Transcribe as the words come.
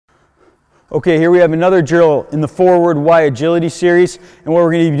Okay, here we have another drill in the forward Y agility series, and what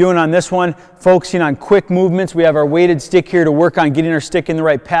we're going to be doing on this one, focusing on quick movements. We have our weighted stick here to work on getting our stick in the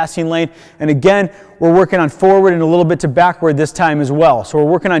right passing lane, and again, we're working on forward and a little bit to backward this time as well. So we're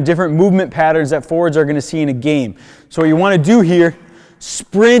working on different movement patterns that forwards are going to see in a game. So what you want to do here,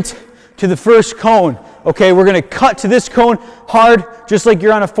 sprint to the first cone. Okay, we're going to cut to this cone hard, just like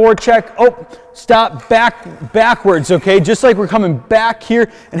you're on a forecheck. Oh, stop, backwards, okay? Just like we're coming back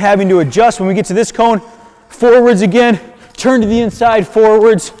here and having to adjust. When we get to this cone, forwards again, turn to the inside,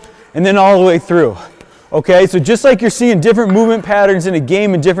 forwards, and then all the way through. Okay, so just like you're seeing different movement patterns in a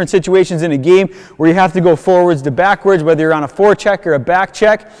game and different situations in a game where you have to go forwards to backwards, whether you're on a forecheck or a back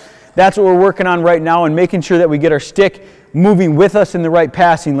check, that's what we're working on right now and making sure that we get our stick moving with us in the right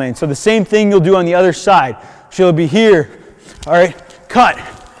passing lane. So the same thing you'll do on the other side. She'll be here, all right, cut,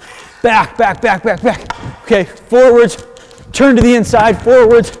 back. Okay, forwards, turn to the inside,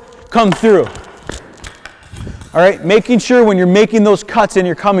 forwards, come through. All right, making sure when you're making those cuts and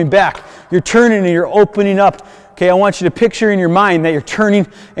you're coming back, you're turning and you're opening up. Okay, I want you to picture in your mind that you're turning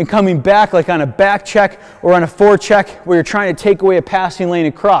and coming back like on a back check or on a forecheck where you're trying to take away a passing lane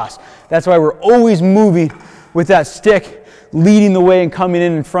across. That's why we're always moving with that stick, leading the way and coming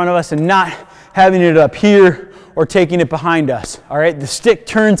in front of us and not having it up here or taking it behind us. All right, the stick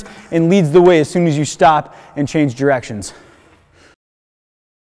turns and leads the way as soon as you stop and change directions.